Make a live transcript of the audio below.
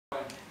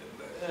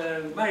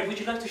Mary, would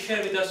you like to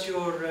share with us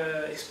your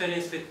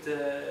experience with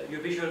your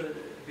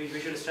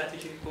visual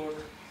strategy board,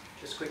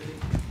 just quickly?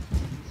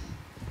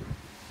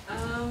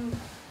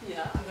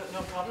 Yeah,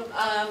 no problem.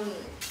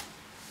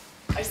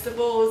 I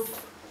suppose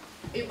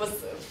it was,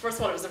 first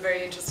of all, it was a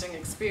very interesting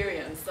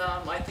experience.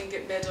 I think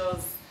it made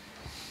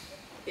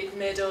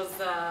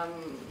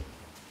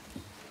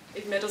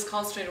us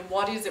concentrate on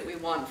what is it we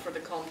want for the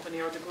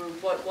company or the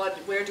group.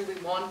 Where do we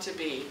want to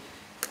be?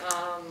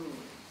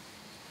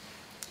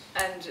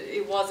 And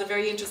it was a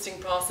very interesting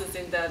process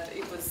in that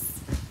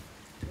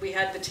we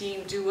had the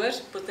team do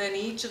it, but then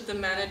each of the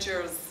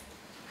managers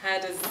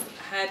had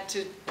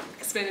to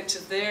explain it to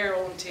their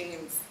own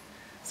teams.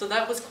 So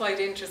that was quite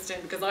interesting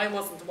because I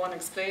wasn't the one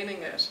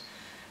explaining it.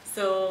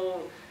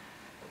 So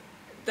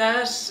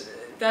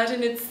that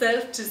in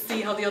itself, to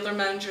see how the other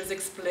managers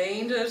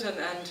explained it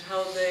and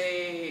how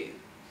they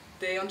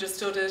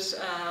understood it,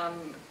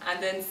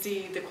 and then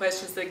see the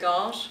questions they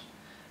got,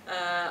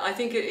 I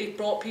think it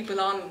brought people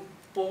on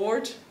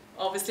board,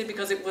 obviously,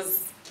 because it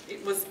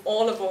was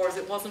all of ours.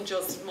 It wasn't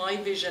just my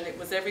vision; it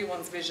was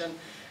everyone's vision.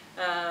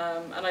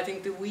 And I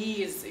think the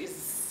we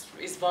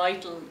is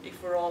vital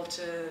if we're all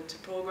to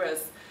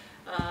progress.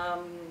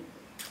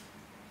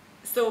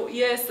 So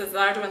yes, as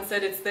Ardoin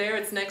said, it's there.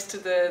 It's next to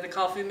the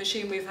coffee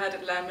machine. We've had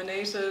it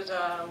laminated.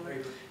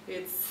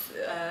 It's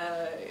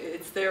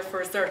there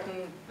for a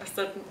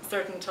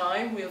certain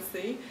time. We'll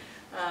see.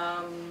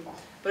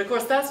 But of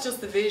course, that's just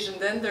the vision.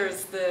 Then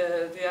there's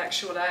the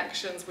actual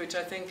actions, which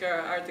I think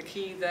are the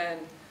key.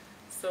 Then,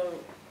 so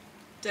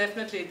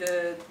definitely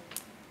the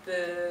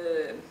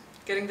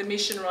getting the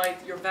mission right,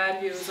 your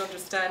values,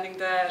 understanding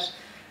that,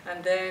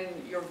 and then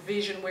your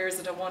vision. Where is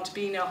it I want to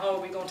be now? How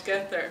are we going to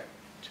get there?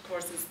 Which of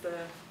course is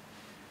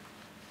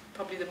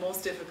probably the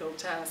most difficult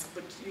task.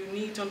 But you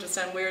need to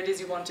understand where it is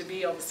you want to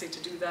be, obviously, to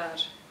do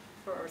that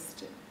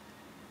first.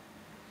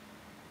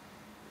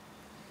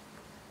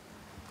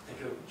 Thank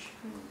you very much.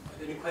 Are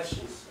there any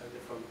questions either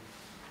from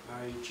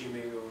Mary,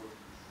 Jimmy, or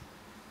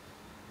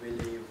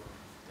Willie, or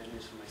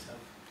Dennis, or myself?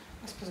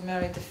 I suppose,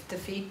 Mary, the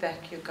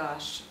feedback you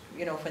got,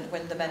 you know,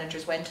 when the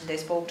managers went and they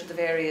spoke to the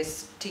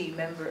various team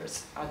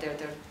members or their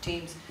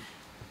teams,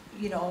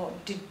 you know,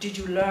 did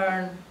you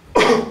learn?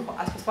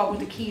 I suppose, what were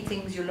the key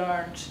things you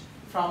learned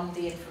from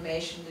the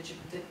information that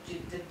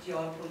you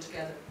all put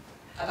together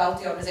about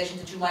the organisation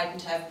that you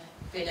mightn't have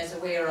been as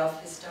aware of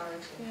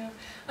historically? Yeah,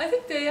 I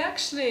think they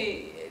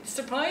actually,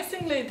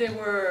 surprisingly, they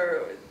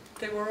were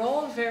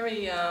all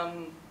very.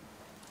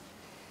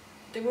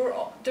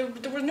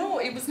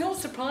 It was no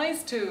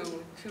surprise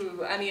to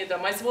any of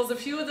them. I suppose a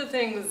few of the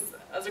things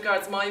as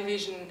regards my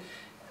vision,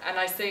 and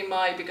I say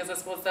my because I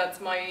suppose that's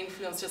my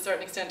influence to a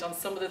certain extent on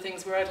some of the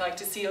things where I'd like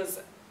to see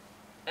us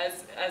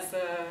as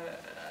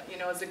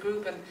a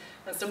group, and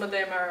some of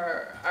them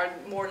are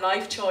more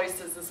life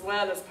choices as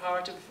well as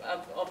part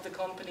of the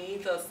company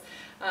ethos.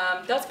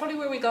 That's probably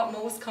where we got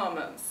most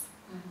comments,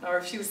 or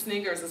a few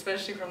sniggers,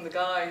 especially from the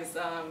guys,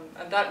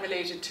 and that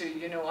related to,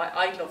 you know,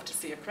 I'd love to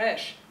see a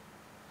creche.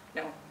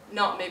 No,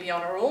 not maybe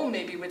on our own,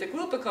 maybe with a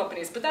group of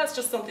companies, but that's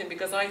just something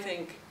because I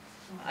think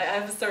I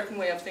have a certain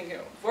way of thinking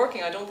of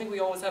working. I don't think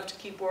we always have to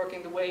keep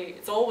working the way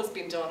it's always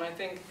been done. I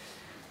think,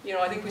 you know,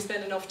 I think we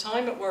spend enough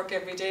time at work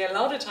every day, a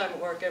lot of time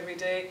at work every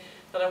day,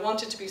 that I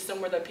want it to be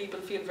somewhere that people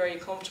feel very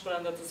comfortable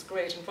and that there's a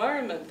great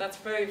environment. That's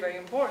very, very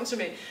important to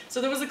me.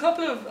 So there was a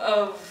couple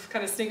of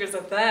kind of sniggers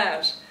at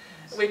that,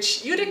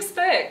 which you'd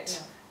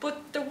expect,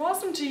 but there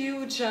wasn't a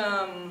huge,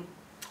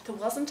 there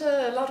wasn't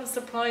a lot of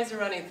surprise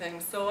or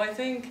anything. So I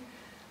think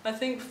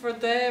for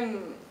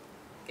them,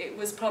 it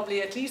was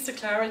probably at least a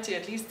clarity,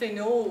 at least they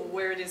know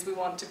where it is we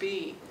want to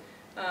be.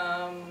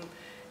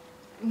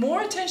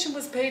 More attention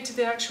was paid to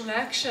the actual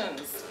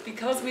actions,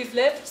 because we've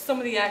left some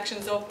of the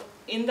actions up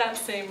in that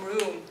same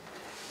room.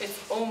 It's,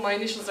 oh, my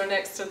initials are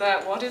next to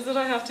that, what is it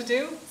I have to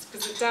do?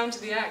 Because it's down to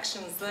the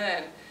actions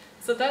then.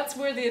 So that's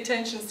where the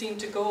attention seemed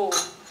to go,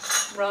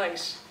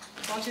 right.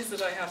 What is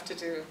it I have to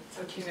do?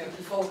 So keep it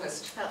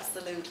focused.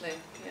 Absolutely,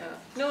 yeah.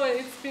 No,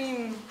 it's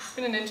been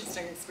an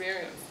interesting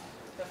experience.